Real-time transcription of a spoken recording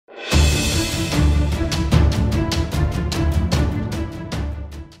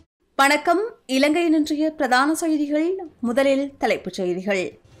வணக்கம். இலங்கையின் இன்றைய பிரதான செய்திகள். முதலில் தலைப்புச் செய்திகள்.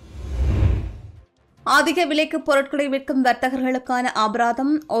 அதிக விலைக்கு பொருட்களை விற்கும் வர்த்தகர்களுக்கான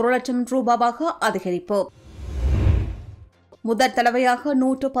அபராதம் 1 லட்சம் ரூபாவாக அதிகரிப்பு. முதல் தடவையாக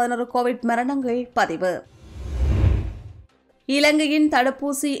 111 கோவிட் மரணங்கள் பதிவு. இலங்கையின்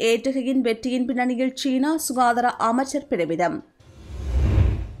தடுப்பூசி ஏற்றுகையின் வெற்றியின் பின்னணியில் சீனா சுகாதார அமைச்சர் பெருமிதம்.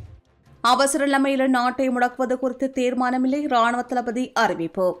 அவசர நிலைமையில் நாட்டை முடக்குவது குறித்து தீர்மானமில்லை, ராணுவ தளபதி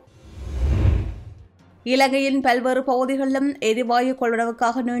அறிவிப்பு. இலங்கையின் பல்வேறு பகுதிகளிலும் எரிவாயு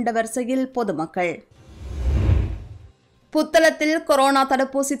கொள்வனவுக்காக நீண்ட வரிசையில் பொதுமக்கள். புத்தளத்தில் கொரோனா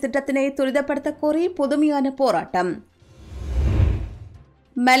தடுப்பூசி திட்டத்தினை துரிதப்படுத்த கோரி புதுமையான போராட்டம்.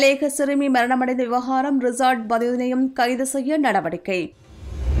 மலேக சிறுமி மரணமடைந்த விவகாரம், ரிசார்ட் பதிவினையும் கைது செய்ய நடவடிக்கை.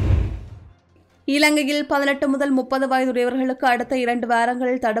 இலங்கையில் 18 முதல் 30 வயதுடையவர்களுக்கு அடுத்த 2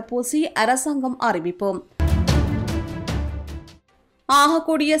 வாரங்களில் தடுப்பூசி, அரசாங்கம் அறிவிப்பு.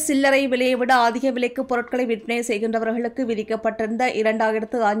 ஆகக்கூடிய சில்லறை விலையை விட அதிக விலைக்கு பொருட்களை விற்பனை செய்கின்றவர்களுக்கு விதிக்கப்பட்டிருந்த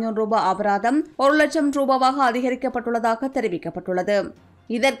 2500 ரூபாய் அபராதம் 1 லட்சம் ரூபாவாக அதிகரிக்கப்பட்டுள்ளதாக தெரிவிக்கப்பட்டுள்ளது.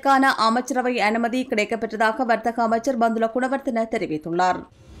 இதற்கான அமைச்சரவை அனுமதி கிடைக்கப்பெற்றதாக வர்த்தக அமைச்சர் பந்துல குணவர்த்தன தெரிவித்துள்ளார்.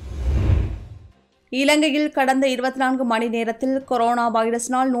 இலங்கையில் கடந்த 24 மணி நேரத்தில் கொரோனா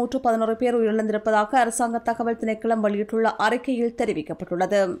வைரஸினால் 111 பேர் உயிரிழந்திருப்பதாக அரசாங்க தகவல் திணைக்களம் வெளியிட்டுள்ள அறிக்கையில்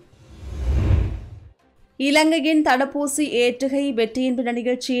தெரிவிக்கப்பட்டுள்ளது. இலங்கையின் தடுப்பூசி ஏற்றுகை வெற்றியின்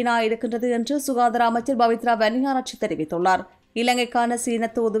பின்னணியில் சீனா இருக்கின்றது என்று சுகாதார அமைச்சர் பவித்ரா வன்னியாராட்சி தெரிவித்துள்ளார். இலங்கைக்கான சீன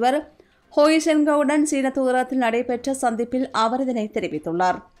தூதுவர் ஹோய்சென்கவுடன் சீன தூதரகத்தில் நடைபெற்ற சந்திப்பில் அவர் இதனை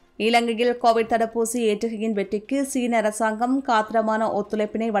தெரிவித்துள்ளார். இலங்கையில் கோவிட் தடுப்பூசி ஏற்றுகையின் வெற்றிக்கு சீன அரசாங்கம் காத்திரமான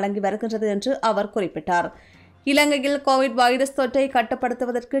ஒத்துழைப்பினை வழங்கி வருகின்றது என்று அவர் குறிப்பிட்டார். இலங்கையில் கோவிட் வைரஸ் தொற்றை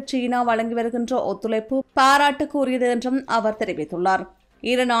கட்டுப்படுத்துவதற்கு சீனா வழங்கி வருகின்ற ஒத்துழைப்பு பாராட்டுக்குரியது என்றும் அவர் தெரிவித்துள்ளார்.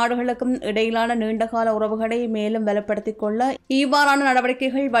 இரு நாடுகளுக்கும் இடையிலான நீண்டகால உறவுகளை மேலும் வலுப்படுத்திக் கொள்ள இவ்வாறான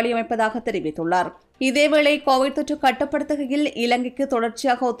நடவடிக்கைகள் வழியமைப்பதாக தெரிவித்துள்ளார். இதேவேளை கோவிட் தொற்று கட்டுப்படுத்துகையில் இலங்கைக்கு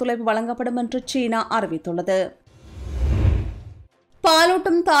தொடர்ச்சியாக ஒத்துழைப்பு வழங்கப்படும் என்று சீனா அறிவித்துள்ளது.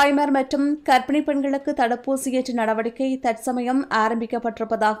 பாலூட்டும் தாய்மார் மற்றும் கர்ப்பிணி பெண்களுக்கு தடுப்பூசி ஏற்ற நடவடிக்கை தற்சமயம்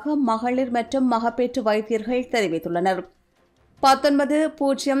ஆரம்பிக்கப்பட்டிருப்பதாக மகளிர் மற்றும் மகப்பேற்று வைத்தியர்கள் தெரிவித்துள்ளனர்.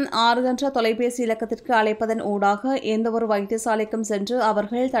 1906 என்ற தொலைபேசி இலக்கத்திற்கு அழைப்பதன் ஊடாக எந்தவொரு வைத்தியசாலைக்கும் சென்று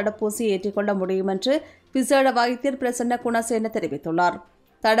அவர்கள் தடுப்பூசி ஏற்றிக்கொள்ள முடியும் என்று விசேட வைத்தியர் பிரசன்ன குணசேன தெரிவித்துள்ளார்.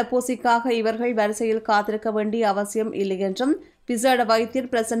 தடுப்பூசிக்காக இவர்கள் வரிசையில் காத்திருக்க வேண்டிய அவசியம் இல்லை என்றும் விசேட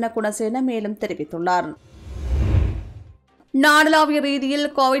வைத்தியர் பிரசன்ன குணசேன மேலும் தெரிவித்துள்ளார். நாடளாவிய ரீதியில்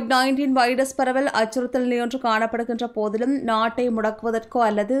கோவிட்-19 வைரஸ் பரவல் அச்சுறுத்தல் நிலையொன்று காணப்படுகின்ற போதிலும் நாட்டை முடக்குவதற்கோ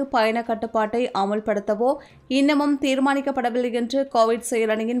அல்லது பயண கட்டுப்பாட்டை அமுல்படுத்தவோ இன்னமும் தீர்மானிக்கப்படவில்லை என்று கோவிட்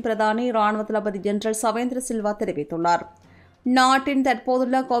செயலணியின் பிரதானி ராணுவ தளபதி ஜெனரல் சவேந்திர சில்வா தெரிவித்துள்ளார். நாட்டின்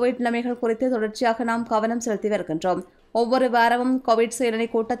தற்போதுள்ள கோவிட் நிலைமைகள் குறித்து தொடர்ச்சியாக நாம் கவனம் செலுத்தி வருகின்றோம். ஒவ்வொரு வாரமும் கோவிட் செயலணி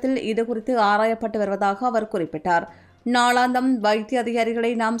கூட்டத்தில் இதுகுறித்து ஆராயப்பட்டு வருவதாக அவர் குறிப்பிட்டார். நாளாந்தம் வைத்திய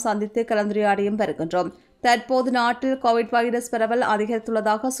அதிகாரிகளை நாம் சந்தித்து கலந்துரையாடியும் வருகின்றோம். தற்போது நாட்டில் கோவிட் வைரஸ் பரவல்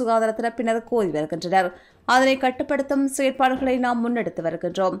அதிகரித்துள்ளதாக சுகாதார தரப்பினர் கூறி வருகின்றனர். அதனை கட்டுப்படுத்தும் செயற்பாடுகளை நாம் முன்னெடுத்து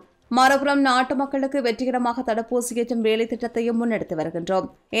வருகின்றோம். மறுபுறம் நாட்டு மக்களுக்கு வெற்றிகரமாக தடுப்பூசி ஏற்றும் வேலை திட்டத்தையும் முன்னெடுத்து வருகின்றோம்.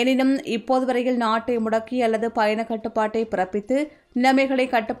 எனினும் இப்போது வரையில் நாட்டை முடக்கி அல்லது பயண கட்டுப்பாட்டை பிறப்பித்து நிலைமைகளை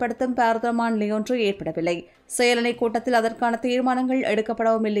கட்டுப்படுத்தும் பாரதமான நிலையொன்று ஏற்படவில்லை. செயலணை கூட்டத்தில் அதற்கான தீர்மானங்கள்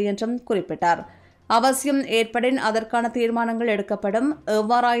எடுக்கப்படவும் இல்லை என்றும் குறிப்பிட்டார். அவசியம் ஏற்படின் அதற்கான தீர்மானங்கள் எடுக்கப்படும்.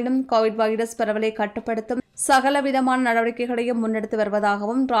 எவ்வாறாயினும் கோவிட் வைரஸ் பரவலை கட்டுப்படுத்தும் சகலவிதமான நடவடிக்கைகளையும் முன்னெடுத்து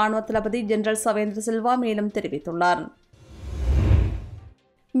வருவதாகவும் ராணுவ தளபதி ஜெனரல் சவேந்திர சில்வா மேலும் தெரிவித்துள்ளார்.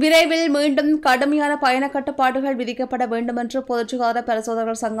 விரைவில் மீண்டும் கடுமையான பயண கட்டுப்பாடுகள் விதிக்கப்பட வேண்டும் என்று பொதுச்சுகாதார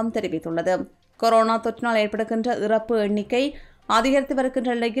பரிசோதகர்கள் சங்கம் தெரிவித்துள்ளது. கொரோனா தொற்றினால் ஏற்படுகின்ற இறப்பு எண்ணிக்கை அதிகரித்து வருகின்ற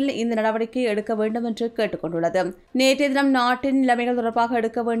நிலையில் இந்த நடவடிக்கை எடுக்க வேண்டும் என்று கேட்டுக் கொண்டுள்ளது. நேற்றைய தினம் நாட்டின் நிலைமைகள் தொடர்பாக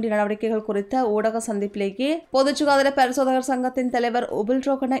எடுக்க வேண்டிய நடவடிக்கைகள் குறித்த ஊடக சந்திப்பிலேயே பொது சுகாதார பரிசோதகர் சங்கத்தின் தலைவர்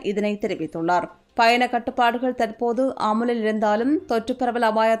உபில்ரோகன இதனை தெரிவித்துள்ளார். பயண கட்டுப்பாடுகள் தற்போது அமுலில் இருந்தாலும் தொற்று பரவல்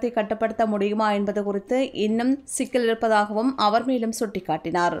அபாயத்தை கட்டுப்படுத்த முடியுமா என்பது குறித்து இன்னும் சிக்கல் இருப்பதாகவும் அவர் மேலும்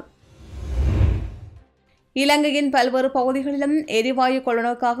சுட்டிக்காட்டினார். இலங்கையின் பல்வேறு பகுதிகளிலும் எரிவாயு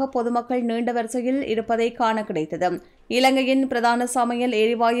கொள்வனவுக்காக பொதுமக்கள் நீண்ட வரிசையில் இருப்பதை காண கிடைத்தது. இலங்கையின் பிரதான சமையல்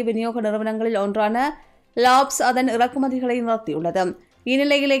எரிவாயு விநியோக நிறுவனங்களில் ஒன்றான லாப்ஸ் அதன் இறக்குமதிகளை நிறுத்தியுள்ளது.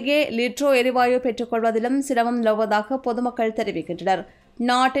 இந்நிலையிலேயே லிட்ரோ எரிவாயு பெற்றுக்கொள்வதிலும் சிரமம் நிலவுவதாக பொதுமக்கள் தெரிவிக்கின்றனர்.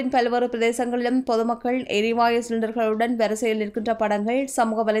 நாட்டின் பல்வேறு பிரதேசங்களிலும் பொதுமக்கள் எரிவாயு சிலிண்டர்களுடன் வரிசையில் நிற்கின்ற படங்கள்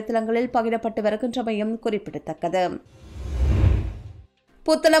சமூக வலைதளங்களில் பகிரப்பட்டு வருகின்றமையும் குறிப்பிடத்தக்கது.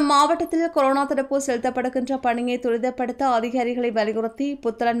 புத்தளம் மாவட்டத்தில் கொரோனா தடுப்பூசி செலுத்தப்படுகின்ற பணியை துரிதப்படுத்த அதிகாரிகளை வலியுறுத்தி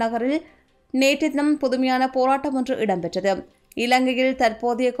புத்தளம் நகரில் நேற்று தினம் புதுமையான போராட்டம் ஒன்று இடம்பெற்றது. இலங்கையில்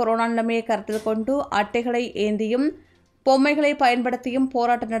தற்போதைய கொரோனா நிலைமையை கருத்தில் கொண்டு அட்டைகளை ஏந்தியும் பொம்மைகளை பயன்படுத்தியும்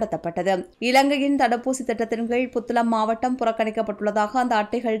போராட்டம் நடத்தப்பட்டது. இலங்கையின் தடுப்பூசி திட்டத்தின் கீழ் புத்தளம் மாவட்டம் புறக்கணிக்கப்பட்டுள்ளதாக அந்த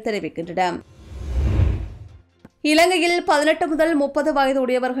அட்டைகள் தெரிவிக்கின்றன. இலங்கையில் 18 முதல் 30 வயது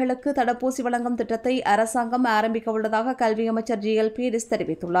உடையவர்களுக்கு தடுப்பூசி வழங்கும் திட்டத்தை அரசாங்கம் ஆரம்பிக்க உள்ளதாக கல்வி அமைச்சர் GL பீரிஸ்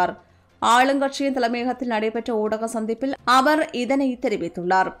தெரிவித்துள்ளார். ஆளுங்கட்சியின் தலைமையகத்தில் நடைபெற்ற ஊடக சந்திப்பில் அவர் இதனை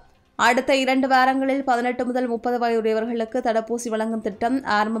தெரிவித்துள்ளார். அடுத்த 2 வாரங்களில் 18 முதல் 30 வயதுடையவர்களுக்கு தடுப்பூசி வழங்கும் திட்டம்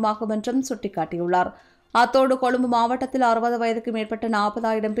ஆரம்பமாகும் என்றும் சுட்டிக்காட்டியுள்ளார். அத்தோடு கொழும்பு மாவட்டத்தில் 60 வயதுக்கு மேற்பட்ட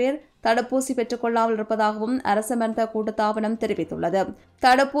 40,000 பேர் தடுப்பூசி பெற்றுக் கொள்ளாமல் இருப்பதாகவும் அரசு மருத்துவ கூட்டுத்தாபனம் தெரிவித்துள்ளது.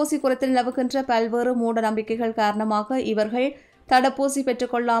 தடுப்பூசி குறித்து நிலவுகின்ற பல்வேறு மூட நம்பிக்கைகள் காரணமாக இவர்கள் தடுப்பூசி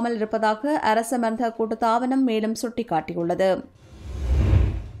பெற்றுக் கொள்ளாமல் இருப்பதாக அரசு மருத்துவ கூட்டுத்தாபனம் மேலும் சுட்டிக்காட்டியுள்ளது.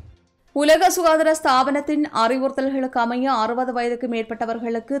 உலக சுகாதார ஸ்தாபனத்தின் அறிவுறுத்தல்களுக்கு அமைய 60 வயதுக்கு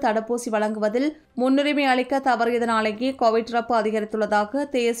மேற்பட்டவர்களுக்கு தடுப்பூசி வழங்குவதில் முன்னுரிமை அளிக்க தவறியதனாலேயே கோவிட் இறப்பு அதிகரித்துள்ளதாக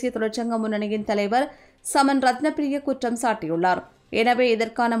தேசிய தொழிற்சங்க முன்னணியின் தலைவர் சமன் ரத்னப்பிரிய குற்றம் சாட்டியுள்ளார். எனவே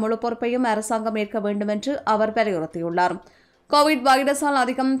இதற்கான முழு பொறுப்பையும் அரசாங்கம் ஏற்க வேண்டும் என்று அவர் வலியுறுத்தியுள்ளார். கோவிட் வைரஸால்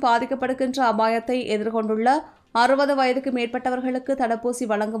அதிகம் பாதிக்கப்படுகின்ற அபாயத்தை எதிர்கொண்டுள்ள 60 வயதுக்கு மேற்பட்டவர்களுக்கு தடுப்பூசி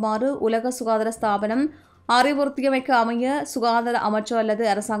வழங்குமாறு உலக சுகாதார ஸ்தாபனம் அறிவுறுத்தியமைக்கு அமைய சுகாதார அமைச்சோ அல்லது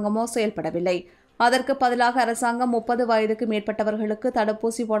அரசாங்கமோ செயல்படவில்லை. அதற்கு பதிலாக அரசாங்கம் 30 வயதுக்கு மேற்பட்டவர்களுக்கு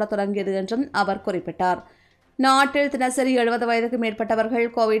தடுப்பூசி போட தொடங்கியது என்றும் அவர் குறிப்பிட்டார். நாட்டில் தினசரி 70 வயதுக்கு மேற்பட்டவர்கள்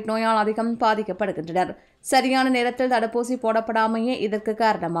கோவிட் நோயால் அதிகம் பாதிக்கப்படுகின்றனர். சரியான நேரத்தில் தடுப்பூசி போடப்படாமையே இதற்கு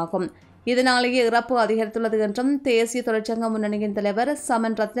காரணமாகும். இதனாலேயே இறப்பு அதிகரித்துள்ளது என்றும் தேசிய தொழிற்சங்க முன்னணியின் தலைவர்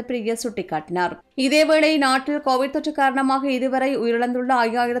சமன் ரத்னப்பிரிய சுட்டிக்காட்டினார். இதேவேளை நாட்டில் கோவிட் தொற்று காரணமாக இதுவரை உயிரிழந்துள்ள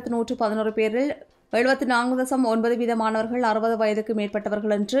 5111 பேரில் 74.9% மாணவர்கள் 60 வயதுக்கு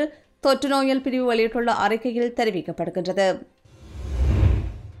மேற்பட்டவர்கள் என்று தொற்று நோயல் பிரிவு வெளியிட்டுள்ள அறிக்கையில் தெரிவிக்கப்படுகின்றது.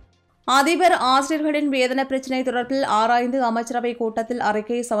 அதிபர் ஆசிரியர்களின் வேதன பிரச்சினை தொடர்பில் ஆராய்ந்து அமைச்சரவை கூட்டத்தில்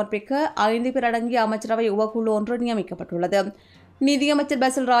அறிக்கையை சமர்ப்பிக்க 5 பேர் அடங்கிய அமைச்சரவை உபக்குழு ஒன்று நியமிக்கப்பட்டுள்ளது. நிதியமைச்சர்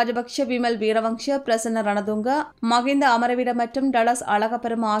பசில் ராஜபக்ஷ, விமல் வீரவங்ஷ, பிரசன்ன ரணதுங்க, மகிந்த அமரவீர மற்றும் டலஸ்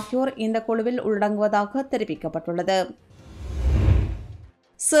அழகப்பெரும் ஆகியோர் இந்த குழுவில் உள்ளடங்குவதாக தெரிவிக்கப்பட்டுள்ளது.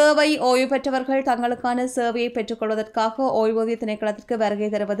 சேவை ஓய்வு பெற்றவர்கள் தங்களுக்கான சேவையை பெற்றுக் கொள்வதற்காக ஓய்வூதிய திணைக்களத்திற்கு வருகை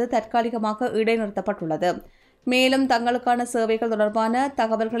தருவது தற்காலிகமாக இடைநிறுத்தப்பட்டுள்ளது. மேலும் தங்களுக்கான சேவைகள் தொடர்பான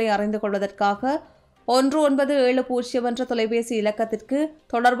தகவல்களை அறிந்து கொள்வதற்காக 1970 என்ற தொலைபேசி இலக்கத்திற்கு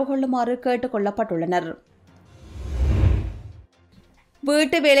தொடர்பு கொள்ளுமாறு கேட்டுக் கொள்ளப்பட்டுள்ளனர்.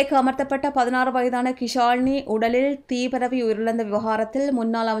 வீட்டு வேலைக்கு அமர்த்தப்பட்ட 16 வயதான கிஷாலினி உடலில் தீ பரவி உயிரிழந்த விவகாரத்தில்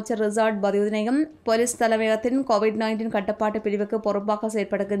முன்னாள் அமைச்சர் ரிசார்ட் பதியுதனையும் போலீஸ் தலைமையகத்தின் COVID-19 கட்டுப்பாட்டு பிரிவுக்கு பொறுப்பாக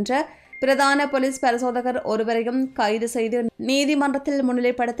செயற்படுகின்ற பிரதான போலீஸ் பரிசோதகர் ஒருவரையும் கைது செய்து நீதிமன்றத்தில்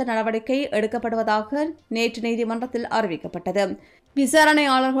முன்னிலைப்படுத்த நடவடிக்கை எடுக்கப்படுவதாக நேற்று நீதிமன்றத்தில் அறிவிக்கப்பட்டது.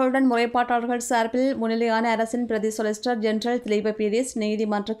 விசாரணையாளர்களுடன் முறைப்பாட்டாளர்கள் சார்பில் முன்னிலையான அரசின் பிரதி சொலிசிட்டர் ஜெனரல் திலீப பீரிஸ்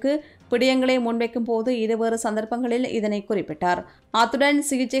நீதிமன்றக்கு பிடியங்களை முன்வைக்கும் போது இருவேறு சந்தர்ப்பங்களில் இதனை குறிப்பிட்டார். அத்துடன்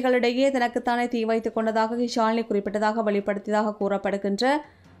சிகிச்சைகளிடையே தனக்குத்தானே தீ வைத்துக் கொண்டதாக கிஷாலினி குறிப்பிட்டதாக வெளிப்படுத்தியதாக கூறப்படுகின்ற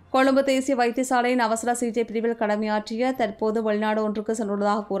கொழும்பு தேசிய வைத்தியசாலையின் அவசர சிகிச்சை பிரிவில் கடமையாற்றிய தற்போது வெளிநாடு ஒன்றுக்கு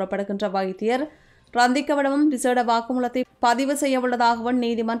சென்றுள்ளதாக கூறப்படுகின்ற வைத்தியர் ரந்திக்கவிடமும் விசேட வாக்குமூலத்தை பதிவு செய்யவுள்ளதாகவும்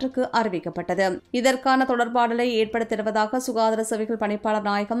நீதிமன்றக்கு அறிவிக்கப்பட்டது. இதற்கான தொடர்பாடலை ஏற்படுத்திடுவதாக சுகாதார சேவைகள் பணிப்பாளர்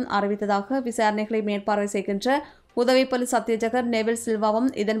நாயகம் அறிவித்ததாக விசாரணைகளை மேற்பார்வை செய்கின்ற உதவி போலீஸ் அத்தியட்சகர் நெவில் சில்வாவும்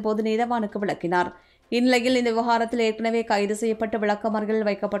இதன்போது நீதவானுக்கு விளக்கினார். இந்நிலையில் இந்த விவகாரத்தில் ஏற்கனவே கைது செய்யப்பட்டு விளக்கமறியலில்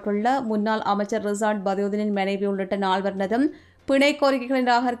வைக்கப்பட்டுள்ள முன்னாள் அமைச்சர் ரிசார்ட் பதியுதனின் மனைவி உள்ளிட்ட 4 பேரினதும் பிணை கோரிக்கைகளை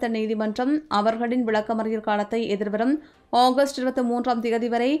நிராகரித்த நீதிமன்றம் அவர்களின் விளக்கமறியல் காலத்தை எதிர்வரும் ஆகஸ்ட் 23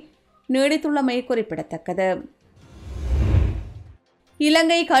 வரை நீடித்துள்ளமை குறிப்பிடத்தக்கது.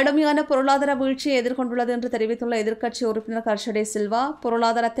 இலங்கை கடுமையான பொருளாதார வீழ்ச்சியை எதிர்கொண்டுள்ளது என்று தெரிவித்துள்ள எதிர்க்கட்சி உறுப்பினர் கர்ஷடே சில்வா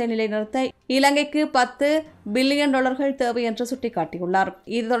பொருளாதாரத்தை நிலைநிறுத்த இலங்கைக்கு $10 பில்லியன் தேவை என்று சுட்டிக்காட்டியுள்ளார்.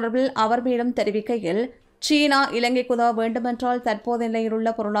 இது தொடர்பில் அவர் மேலும் தெரிவிக்கையில், சீனா இலங்கைக்கு உதவ வேண்டுமென்றால் தற்போதைய நிலையில்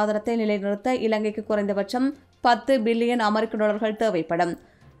உள்ள பொருளாதாரத்தை நிலைநிறுத்த இலங்கைக்கு குறைந்தபட்சம் $10 பில்லியன் தேவைப்படும்.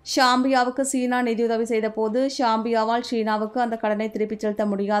 ஷாம்பியாவுக்கு சீனா நிதியுதவி செய்தபோது ஷாம்பியாவால் சீனாவுக்கு அந்த கடனை திருப்பிச் செலுத்த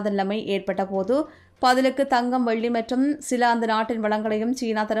முடியாத நிலைமை ஏற்பட்ட போது பதிலுக்கு தங்கம், வெள்ளி மற்றும் சில அந்த நாட்டின் வளங்களையும்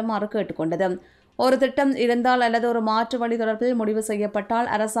சீனா தருமாறு கேட்டுக்கொண்டது. ஒரு திட்டம் இருந்தால் அல்லது ஒரு மாற்று வழி தொடர்பில் முடிவு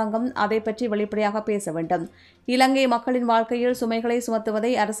செய்யப்பட்டால் அரசாங்கம் அதை பற்றி வெளிப்படையாக பேச வேண்டும். இலங்கை மக்களின் வாழ்க்கையில் சுமைகளை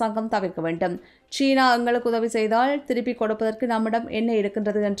சுமத்துவதை அரசாங்கம் தவிர்க்க வேண்டும். சீனா எங்களுக்கு உதவி செய்தால் திருப்பிக் கொடுப்பதற்கு நம்மிடம் என்ன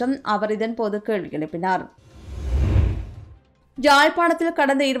இருக்கின்றது என்றும் அவர் இதன்போது கேள்வி எழுப்பினார். யாழ்ப்பாணத்தில்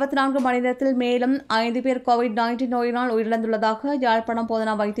கடந்த 24 மணி நேரத்தில் மேலும் 5 பேர் COVID-19 நோயினால் உயிரிழந்துள்ளதாக யாழ்ப்பாணம்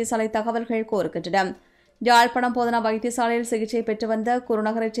போதனா வைத்தியசாலை தகவல்கள் கூறுகின்றன. யாழ்ப்பாணம் போதனா வைத்தியசாலையில் சிகிச்சை பெற்று வந்த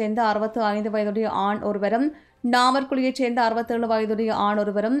குருநகரைச் சேர்ந்த 65 வயதுடைய ஆண் ஒருவரும், நாவற்குழியைச் சேர்ந்த 67 வயதுடைய ஆண்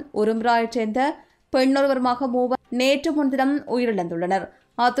ஒருவரும், உரும்பிராயைச் சேர்ந்த பெண்ணொருவருமாக 3 நேற்று முன்தினம் உயிரிழந்துள்ளனர்.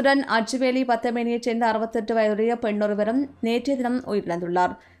 அத்துடன் அச்சுவேலி பத்தமேனியைச் சேர்ந்த 68 வயதுடைய பெண்ணொருவரும் நேற்றைய தினம்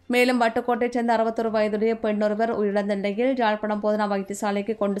உயிரிழந்துள்ளார். மேலும் வட்டுக்கோட்டையைச் சேர்ந்த 61 வயதுடைய பெண்ணொருவர் உயிரிழந்த நிலையில் யாழ்ப்பாணம் போதனா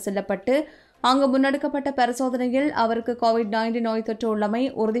வைத்தியசாலைக்கு கொண்டு செல்லப்பட்டு அங்கு முன்னெடுக்கப்பட்ட பரிசோதனையில் அவருக்கு கோவிட்-19 நோய் தொற்று உள்ளமை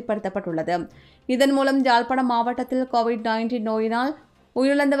உறுதிப்படுத்தப்பட்டுள்ளது. இதன் மூலம் யாழ்ப்பாணம் மாவட்டத்தில் கோவிட்-19 நோயினால்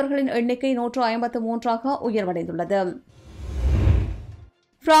உயிரிழந்தவர்களின் எண்ணிக்கை 153ஆக உயர்வடைந்துள்ளது.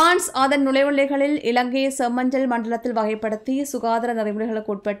 பிரான்ஸ் அதன் நுழைவெல்லைகளில் இலங்கையை செம்மஞ்சள் மண்டலத்தில் வகைப்படுத்தி சுகாதார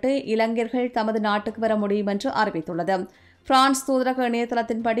நெறிமுறைகளுக்கு உட்பட்டு இலங்கையர்கள் தமது நாட்டுக்கு வர முடியும் என்று அறிவித்துள்ளது. பிரான்ஸ் தூதரக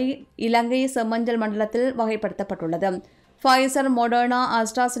இணையதளத்தின்படி இலங்கை செம்மஞ்சள் மண்டலத்தில் வகைப்படுத்தப்பட்டுள்ளது. ஃபைசர், மொடர்னா,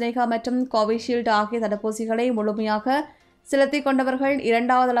 அஸ்ட்ராசெனேகா மற்றும் கோவிஷீல்டு ஆகிய தடுப்பூசிகளை முழுமையாக செலுத்திக் கொண்டவர்கள்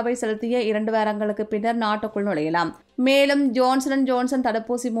 2வது அளவை செலுத்திய 2 வாரங்களுக்கு பின்னர் நாட்டுக்குள் நுழையலாம். மேலும் ஜான்சன் & ஜான்சன்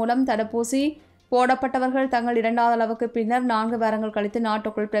தடுப்பூசி மூலம் தடுப்பூசி போடப்பட்டவர்கள் தங்கள் 2வது அளவுக்கு பின்னர் 4 வாரங்கள் கழித்து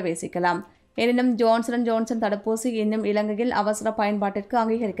நாட்டுக்குள் பிரவேசிக்கலாம். எனினும் ஜான்சன் & ஜான்சன் தடுப்பூசி இன்னும் இலங்கையில் அவசர பயன்பாட்டிற்கு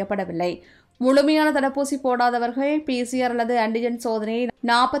அங்கீகரிக்கப்படவில்லை. முழுமையான தடுப்பூசி போடாதவர்கள் PCR அல்லது ஆன்டிஜென் சோதனையை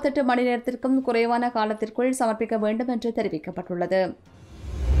 48 மணி நேரத்திற்கும் குறைவான காலத்திற்குள் சமர்ப்பிக்க வேண்டும் என்று தெரிவிக்கப்பட்டுள்ளது.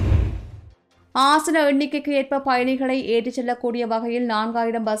 ஆசன எண்ணிக்கைக்கு ஏற்ப பயணிகளை ஏற்றிச் செல்லக்கூடிய வகையில்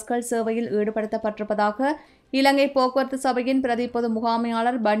 4000 பஸ்கள் சேவையில் ஈடுபடுத்தப்பட்டிருப்பதாக இலங்கை போக்குவரத்து சபையின் பிரதி பொது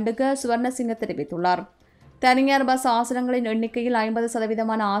முகாமையாளர் பண்டுக சுவர்ணசிங்க தெரிவித்துள்ளார். தனியார் பஸ் ஆசனங்களின் எண்ணிக்கையில்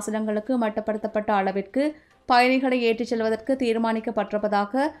 50% ஆசனங்களுக்கு மட்டுப்படுத்தப்பட்ட அளவிற்கு பயணிகளை ஏற்றிச் செல்வதற்கு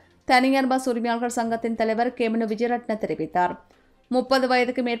தீர்மானிக்கப்பட்டிருப்பதாக தனியார் பஸ் உரிமையாளர்கள் சங்கத்தின் தலைவர் கெமனு விஜயரட்ன தெரிவித்தார். 30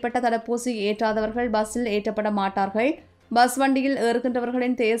 வயதுக்கு மேற்பட்ட தடுப்பூசி ஏற்றாதவர்கள் பஸ்ஸில் ஏற்றப்பட மாட்டார்கள். பஸ் வண்டியில்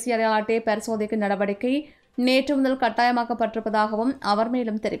ஏறுகின்றவர்களின் தேசிய அடையாள அட்டையை பரிசோதிக்கும் நடவடிக்கை நேற்று முதல் கட்டாயமாக்கப்பட்டிருப்பதாகவும் அவர்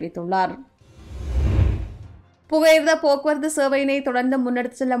மேலும் தெரிவித்துள்ளார். புகையிரத போக்குவரத்து சேவையினை தொடர்ந்து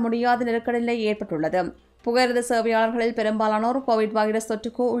முன்னெடுத்து செல்ல முடியாத நெருக்கடி நிலை ஏற்பட்டுள்ளது. புகையிரத சேவையாளர்களில் பெரும்பாலானோர் கோவிட் வைரஸ்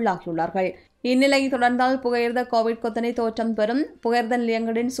தொற்றுக்கு உள்ளாகியுள்ளார்கள். இந்நிலை தொடர்ந்தால் புகையிரத கோவிட் கொத்தனை தோற்றம் பெறும். புகையிரத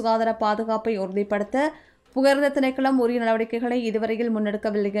நிலையங்களின் சுகாதார பாதுகாப்பை உறுதிப்படுத்த புகையிரத திணைக்களம் உரிய நடவடிக்கைகளை இதுவரையில்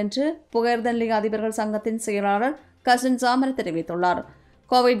முன்னெடுக்கவில்லை என்று புகையிரத நிலைய அதிபர்கள் சங்கத்தின் செயலாளர் கசின் சாமர் தெரிவித்துள்ளார்.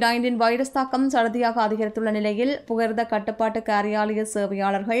 கோவிட்-19 வைரஸ் தாக்கம் சடதியாக அதிகரித்துள்ள நிலையில் புகையிரத கட்டுப்பாட்டு காரியாலய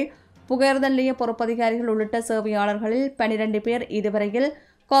சேவையாளர்கள், புகையிரத நிலைய பொறுப்பதிகாரிகள் உள்ளிட்ட சேவையாளர்களில் 12 பேர் இதுவரையில்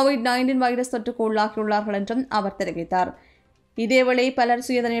கோவிட்-19 வைரஸ் தொற்றுக்கு உள்ளாகியுள்ளார்கள் என்றும் அவர் தெரிவித்தார். இதேவேளை பலர்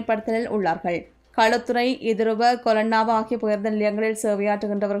சுயதனிமைப்படுத்தலில் உள்ளார்கள். களுத்துறை, எதிருவ, கொலன்னாவா ஆகிய புகையிரத நிலையங்களில்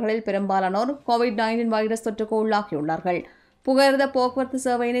சேவையாற்றுகின்றவர்களில் பெரும்பாலானோர் கோவிட்-19 வைரஸ் தொற்றுக்கு உள்ளாகியுள்ளார்கள். புகையிரத போக்குவரத்து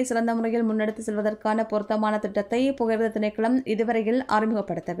சேவையினை சிறந்த முறையில் முன்னெடுத்து செல்வதற்கான பொருத்தமான திட்டத்தை புகையிரத திணைக்களம் இதுவரையில்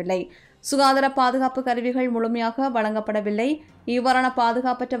அறிமுகப்படுத்தவில்லை. சுகாதார பாதுகாப்பு கருவிகள் முழுமையாக வழங்கப்படவில்லை. இவ்வாறான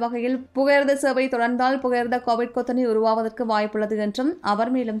பாதுகாப்பற்ற வகையில் புகையிரத சேவை தொடர்ந்தால் புகையிரத கோவிட் கொத்தனை உருவாவதற்கு வாய்ப்புள்ளது என்றும்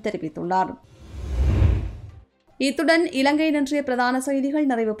அவர் மேலும் தெரிவித்துள்ளார். இத்துடன் இலங்கையின் இன்றைய பிரதான செய்திகள்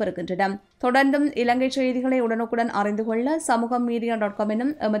நிறைவு பெறுகின்றன. தொடர்ந்தும் இலங்கை செய்திகளை உடனுக்குடன் அறிந்து கொள்ள samugam media.com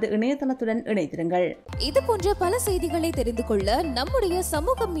எனும் எமது இணையதளத்துடன் இணைந்திருங்கள். இது போன்ற பல செய்திகளை தெரிந்து கொள்ள நம்முடைய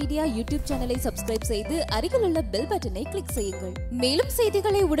சமூகம் மீடியா யூடியூப் சேனலை சப்ஸ்கிரைப் செய்து அருகில் உள்ள பெல் பட்டனை கிளிக் செய்யுங்கள். மேலும்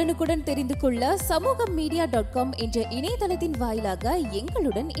செய்திகளை உடனுக்குடன் தெரிந்து கொள்ள samugam media.com என்ற இணையதளத்தின் வாயிலாக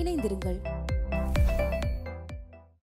எங்களுடன் இணைந்திருங்கள்.